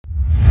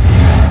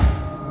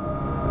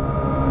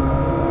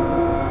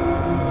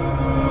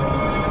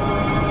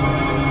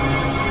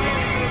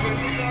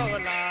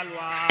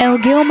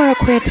Elgeyo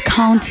Marakwet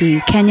County,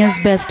 Kenya's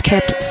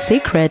best-kept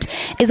secret,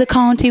 is a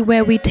county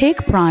where we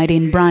take pride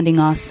in branding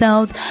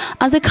ourselves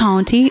as a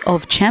county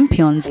of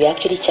champions. We are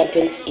actually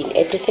champions in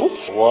everything.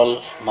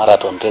 World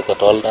marathon record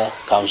holder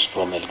comes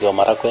from Elgeyo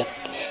Marakwet.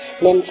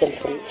 Name them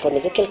from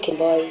Ezekiel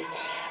Kimboy,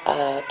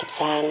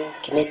 Kipsang,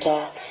 Kimeto,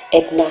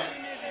 Edna,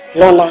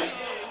 Lona.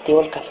 They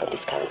all come from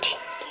this county.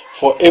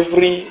 For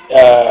every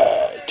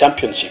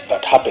championship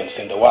that happens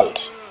in the world,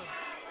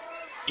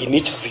 in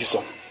each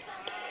season,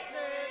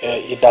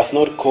 it does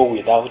not go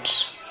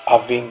without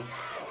having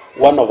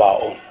one of our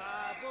own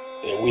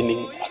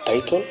winning a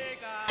title.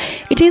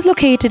 It is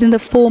located in the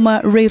former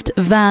Rift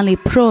Valley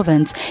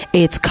province,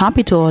 its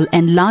capital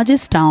and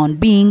largest town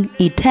being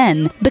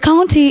Iten. The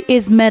county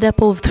is made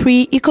up of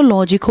 3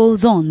 ecological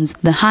zones: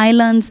 the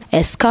highlands,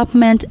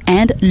 escarpment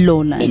and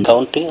lowlands. The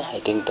county, I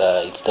think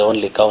it's the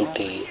only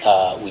county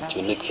with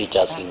unique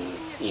features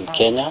in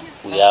Kenya.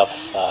 We have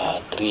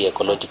 3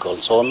 ecological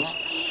zones,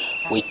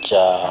 which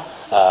are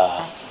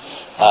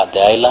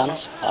the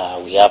islands.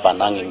 We have an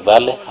hanging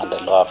valley and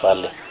a lower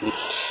valley.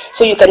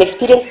 So you can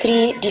experience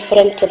 3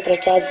 different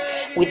temperatures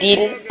with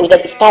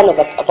a span of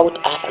about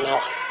half an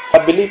hour. I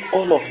believe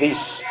all of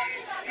this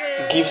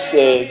gives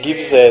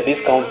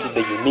this county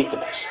the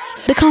uniqueness.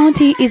 The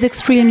county is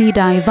extremely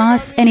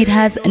diverse and it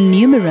has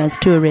numerous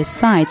tourist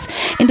sites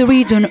in the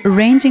region,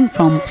 ranging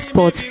from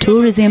sports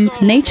tourism,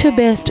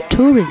 nature-based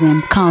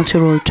tourism,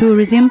 cultural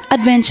tourism,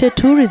 adventure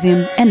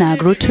tourism and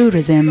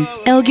agro-tourism.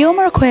 Elgeyo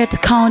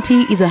Marakwet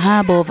County is a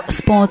hub of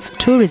sports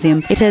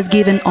tourism. It has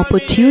given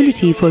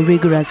opportunity for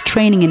rigorous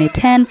training in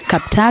Iten,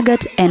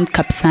 Kaptagat and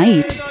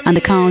Kapsait, and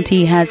the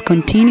county has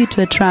continued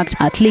to attract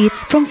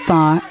athletes from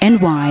far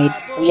and wide.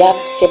 We have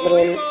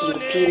several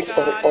Europeans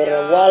or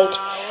world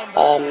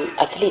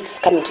athletes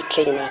coming to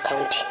train in our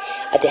county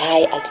at the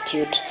high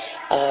altitude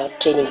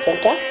training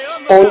center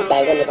owned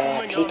by one of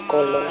our athletes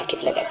called Lona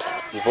Kiplegat.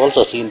 We've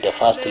also seen the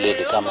first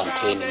lady come and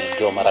train in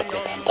Elgeyo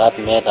Marakwet, and that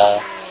made her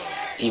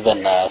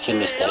even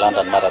finish the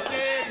London Marathon.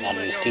 And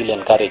we still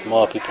encourage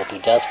more people to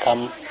just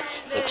come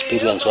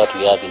experience what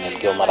we have in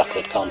Elgeyo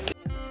Marakwet County.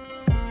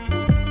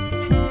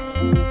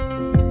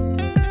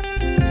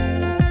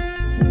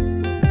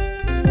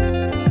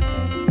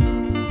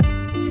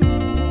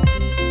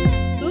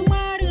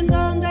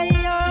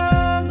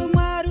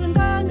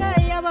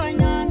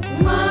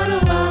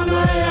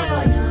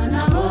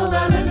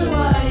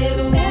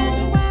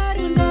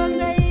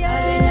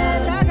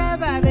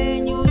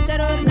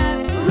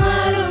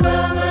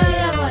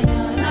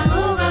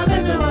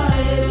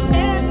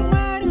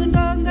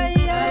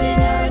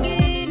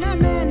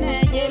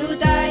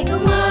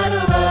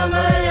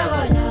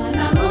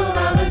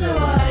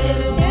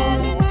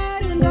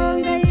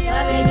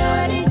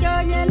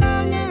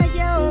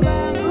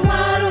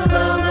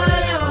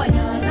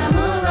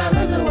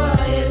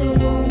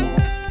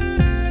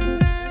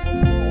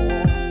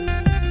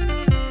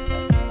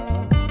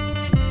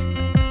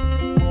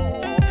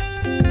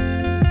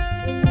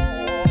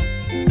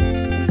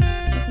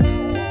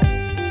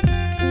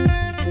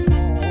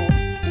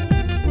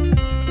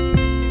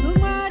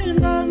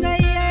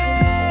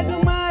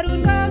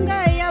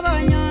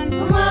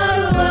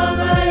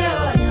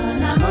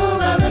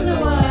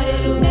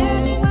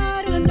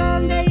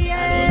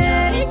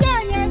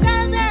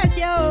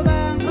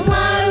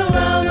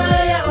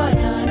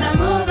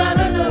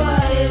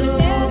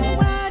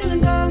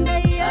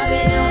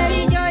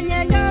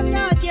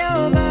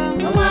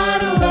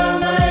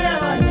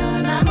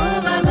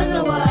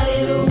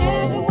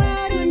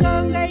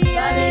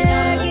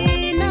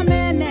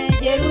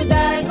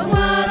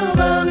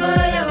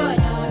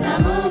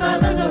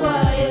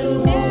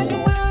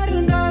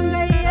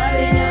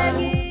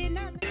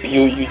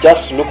 You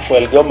just look for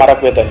Elgeyo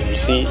Marakwet and you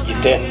see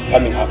Iten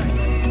coming up.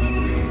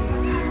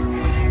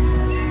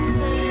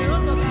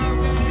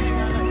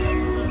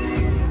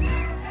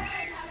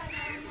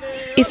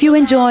 If you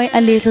enjoy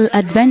a little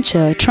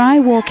adventure, try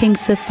walking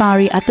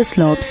safari at the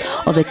slopes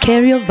of the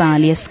Kerio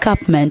Valley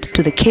escarpment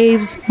to the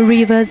caves,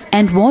 rivers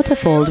and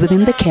waterfalls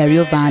within the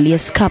Kerio Valley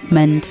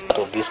escarpment. Part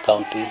of this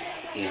county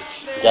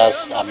is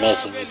just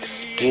amazing.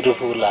 It's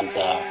beautiful, and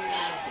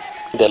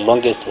the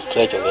longest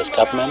stretch of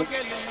escarpment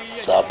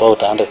is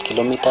about 100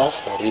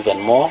 kilometers or even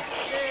more.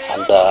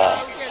 And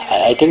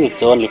I think it's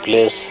the only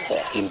place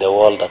in the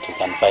world that you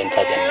can find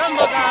such an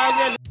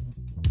escarpment.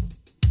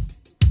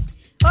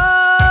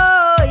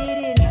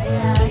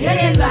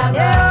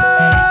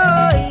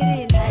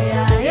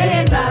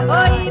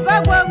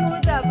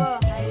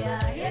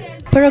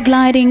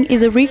 Paragliding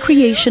is a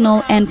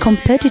recreational and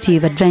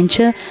competitive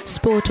adventure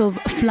sport of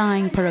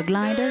flying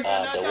paragliders.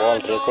 The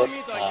world record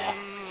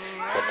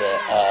for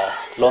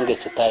the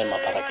longest time a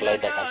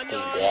paraglider can stay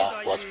in the air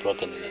was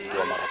broken in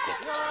Elgeyo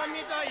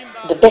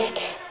Marakwet. The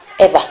best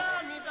ever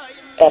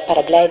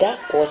paraglider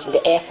was in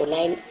the air for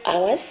 9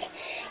 hours,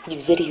 which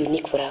is very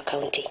unique for our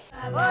county.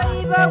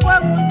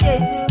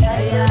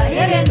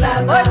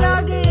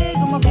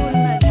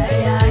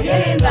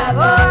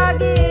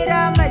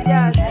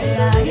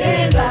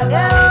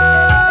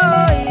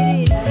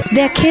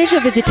 The acacia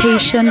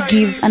vegetation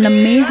gives an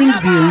amazing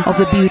view of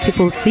the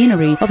beautiful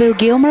scenery of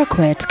Elgeyo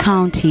Marakwet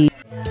County.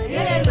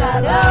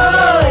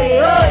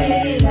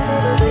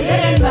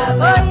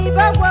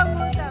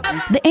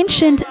 The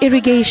ancient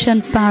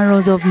irrigation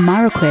furrows of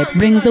Marakwet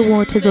bring the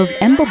waters of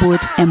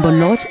Embobut,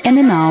 Embolot and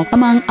Enau,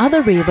 among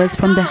other rivers,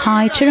 from the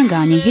high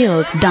Chirangani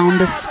hills down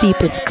the steep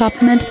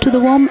escarpment to the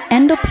warm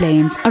Endo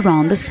plains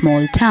around the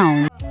small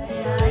town.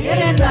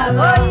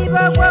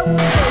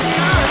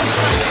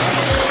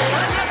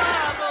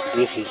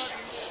 This is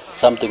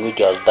something which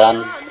was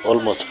done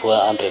almost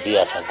 400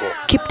 years ago.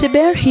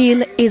 Kipteber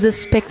Hill is a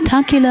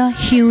spectacular,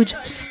 huge,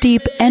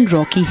 steep and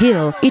rocky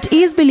hill. It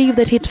is believed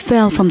that it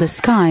fell from the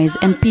skies,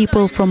 and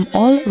people from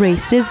all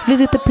races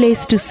visit the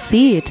place to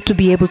see it, to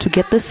be able to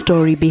get the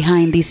story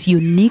behind this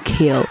unique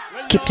hill.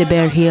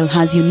 Kipteber Hill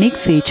has unique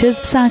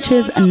features such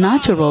as a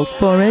natural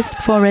forest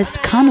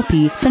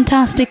canopy,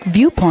 fantastic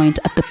viewpoint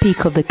at the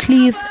peak of the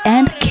cliff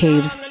and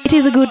caves. It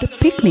is a good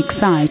picnic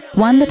site,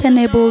 one that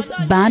enables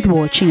bird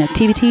watching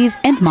activities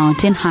and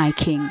mountain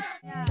hiking.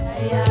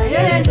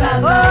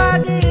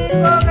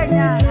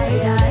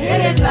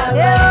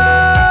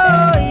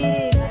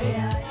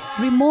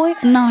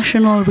 Rimoy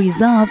National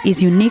Reserve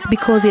is unique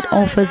because it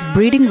offers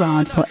breeding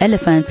ground for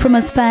elephants from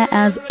as far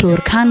as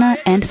Turkana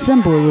and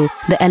Samburu.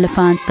 The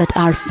elephants that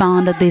are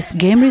found at this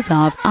game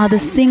reserve are the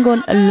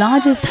single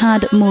largest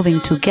herd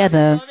moving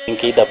together.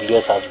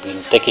 KWS has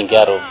been taking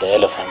care of the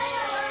elephants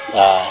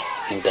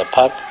in the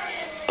park,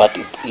 but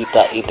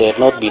it had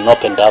not been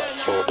opened up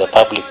for the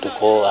public to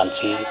go and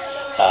see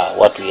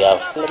what we have.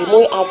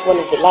 Rimoy has one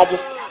of the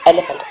largest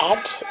elephant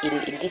herd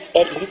in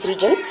this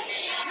region,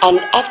 and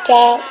after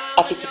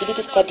a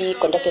feasibility study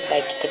conducted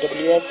by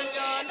KWS,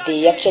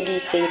 they actually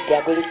said they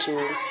are going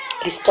to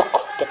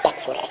restock the park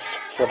for us.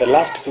 For the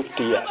last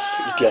 50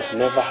 years, it has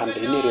never had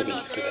any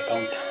revenue to the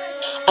county.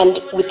 And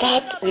with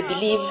that, we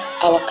believe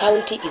our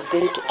county is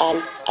going to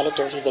earn a lot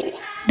of revenue.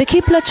 The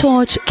Kipla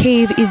Church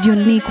cave is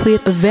unique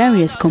with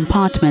various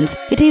compartments.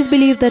 It is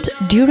believed that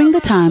during the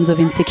times of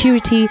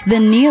insecurity, the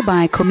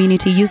nearby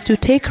community used to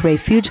take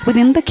refuge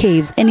within the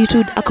caves, and it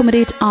would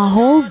accommodate a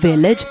whole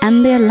village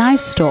and their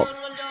livestock.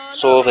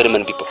 So very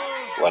many people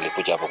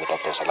walikuja hapo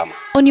kutafuta usalama.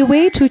 On your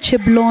way to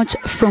Chebloch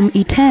from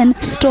Iten,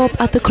 stop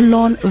at the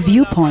Kolol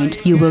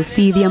viewpoint. You will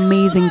see the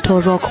amazing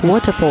Torok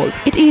waterfalls.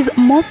 It is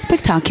most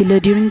spectacular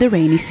during the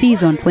rainy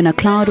season, when a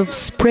cloud of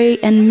spray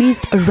and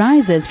mist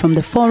rises from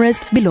the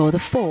forest below the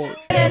falls.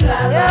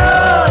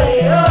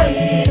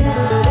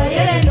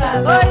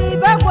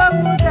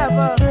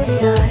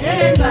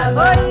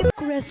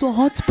 Kureswa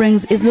Hot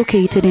Springs is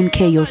located in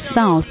Keyo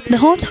South. The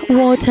hot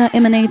water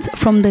emanates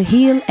from the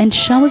hill and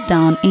showers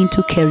down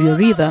into Kerio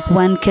River.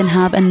 One can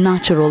have a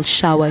natural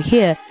shower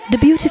here. The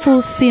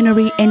beautiful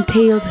scenery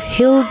entails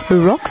hills,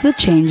 rocks that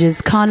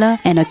changes color,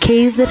 and a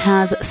cave that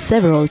has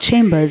several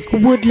chambers,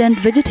 woodland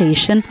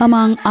vegetation,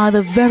 among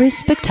other very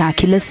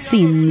spectacular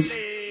scenes.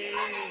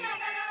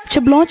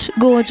 Chebloch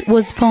Gorge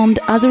was formed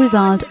as a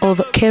result of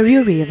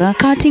Kerio River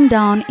cutting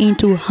down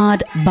into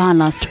hard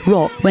ballast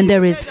rock. When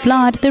there is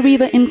flood, the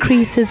river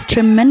increases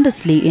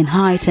tremendously in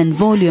height and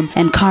volume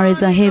and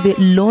carries a heavy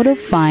load of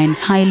fine,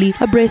 highly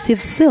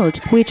abrasive silt,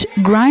 which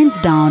grinds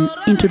down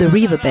into the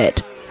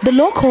riverbed. The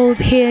locals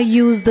here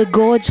use the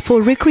gorge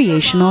for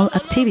recreational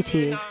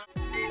activities.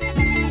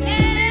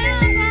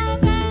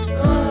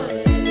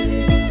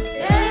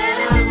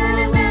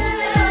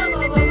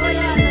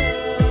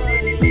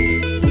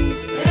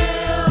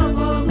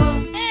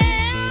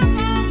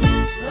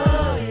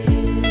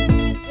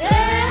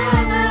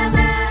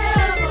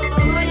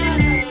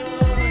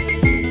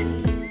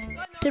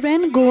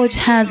 Terrain Gorge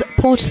has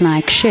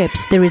port-like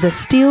shapes. There is a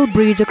steel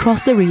bridge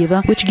across the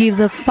river which gives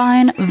a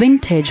fine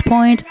vintage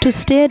point to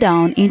stare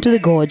down into the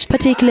gorge,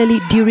 particularly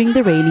during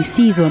the rainy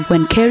season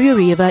when Kerio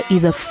River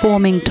is a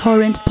foaming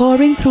torrent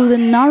pouring through the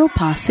narrow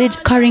passage,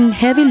 carrying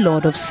heavy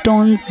load of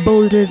stones,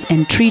 boulders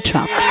and tree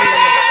trunks.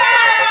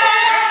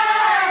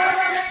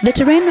 The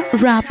Terrain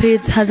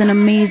Rapids has an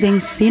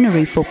amazing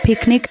scenery for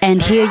picnic,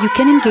 and here you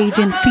can engage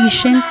in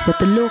fishing with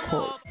the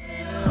locals.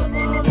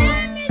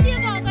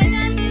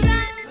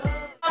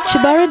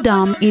 Chibara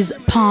Dam is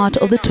part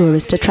of the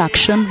tourist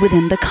attraction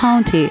within the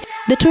county.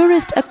 The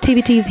tourist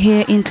activities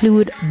here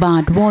include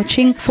bird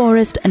watching,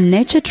 forest and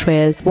nature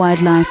trail,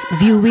 wildlife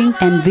viewing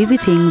and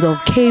visitings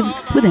of caves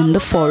within the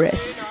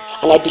forests.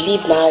 And I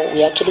believe now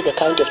we are actually the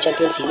county of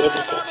champions in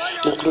everything,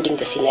 including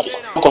the scenery.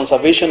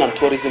 Conservation and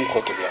tourism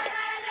go together.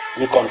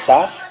 We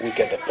conserve, we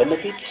get the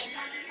benefits.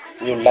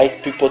 We would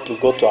like people to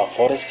go to our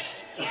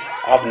forests,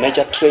 have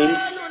nature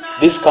trails.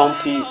 This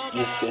county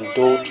is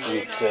endowed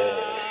with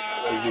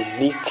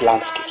unique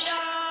landscapes,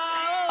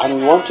 and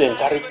we want to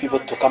encourage people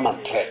to come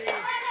and trek.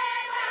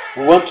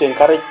 We want to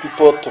encourage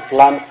people to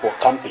plan for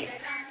camping.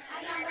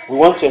 We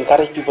want to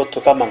encourage people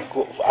to come and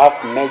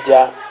have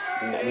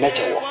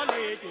nature walk.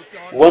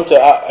 We want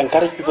to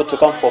encourage people to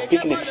come for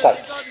picnic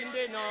sites,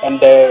 and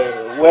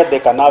where they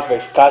can have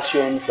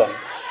excursions and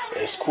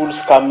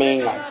schools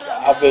coming and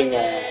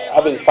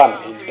having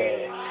fun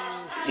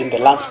in the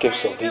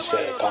landscapes of this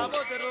county.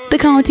 The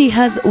county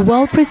has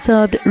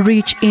well-preserved,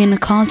 rich in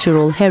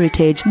cultural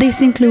heritage.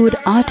 These include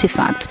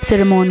artifacts,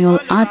 ceremonial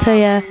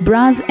attire,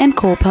 brass and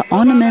copper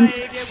ornaments,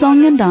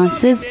 song and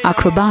dances,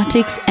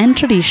 acrobatics and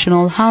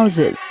traditional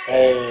houses.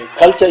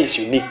 Culture is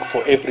unique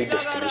for every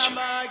destination,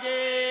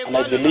 and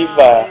I believe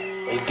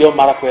Elgeyo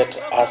Marakwet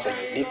has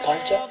a unique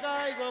culture.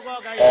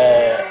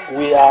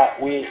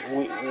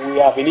 We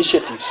have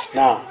initiatives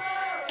now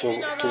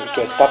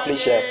to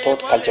establish a third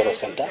cultural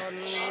center.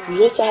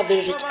 We also have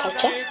very rich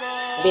culture.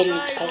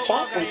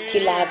 We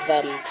still have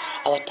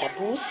our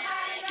taboos.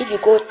 If you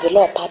go to the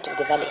lower part of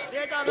the valley,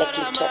 like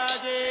in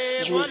Tot,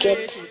 you will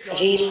get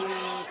real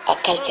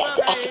culture,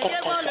 the African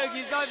culture,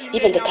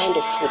 even the kind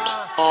of food.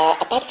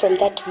 Apart from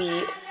that,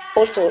 we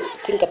also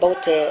think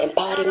about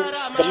empowering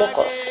the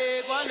locals,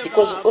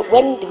 because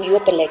when we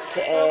open like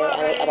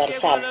our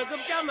reserve,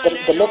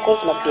 the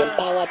locals must be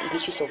empowered in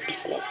issues of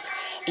business,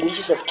 in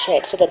issues of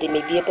trade, so that they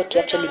may be able to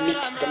actually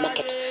meet the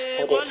market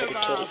for the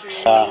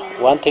tourists.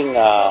 One thing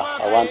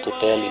I want to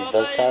tell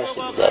investors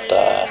is that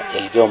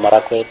Elgeyo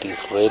Marakwet is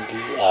ready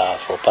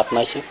for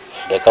partnership.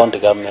 The county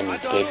government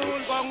is ready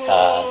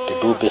to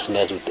do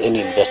business with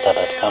any investor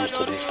that comes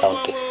to this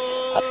county.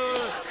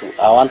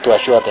 I want to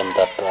assure them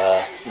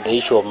that the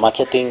issue of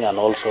marketing and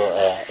also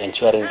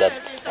ensuring that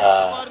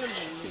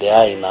they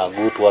are in a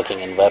good working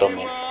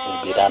environment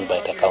will be done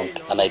by the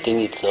county. And I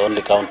think it's the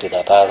only county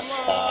that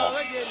has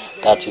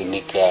that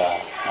unique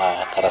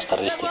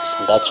characteristics.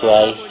 And that's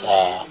why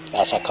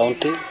as a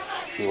county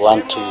we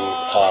want to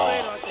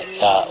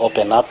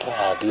open up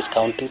this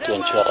county to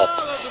ensure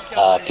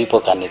that people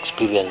can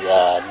experience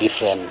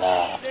different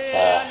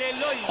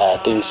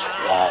things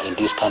in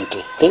this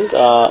country. I think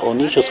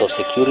on issues of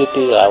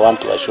security, I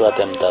want to assure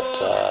them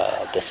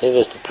that the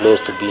safest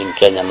place to be in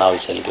Kenya now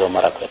is Elgeyo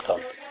Marakwet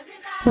County.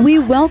 We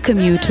welcome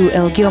you to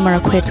Elgeyo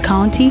Marakwet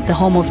County, the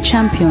home of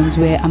champions,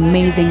 where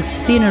amazing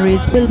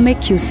sceneries will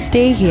make you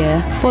stay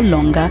here for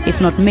longer, if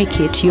not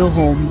make it your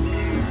home.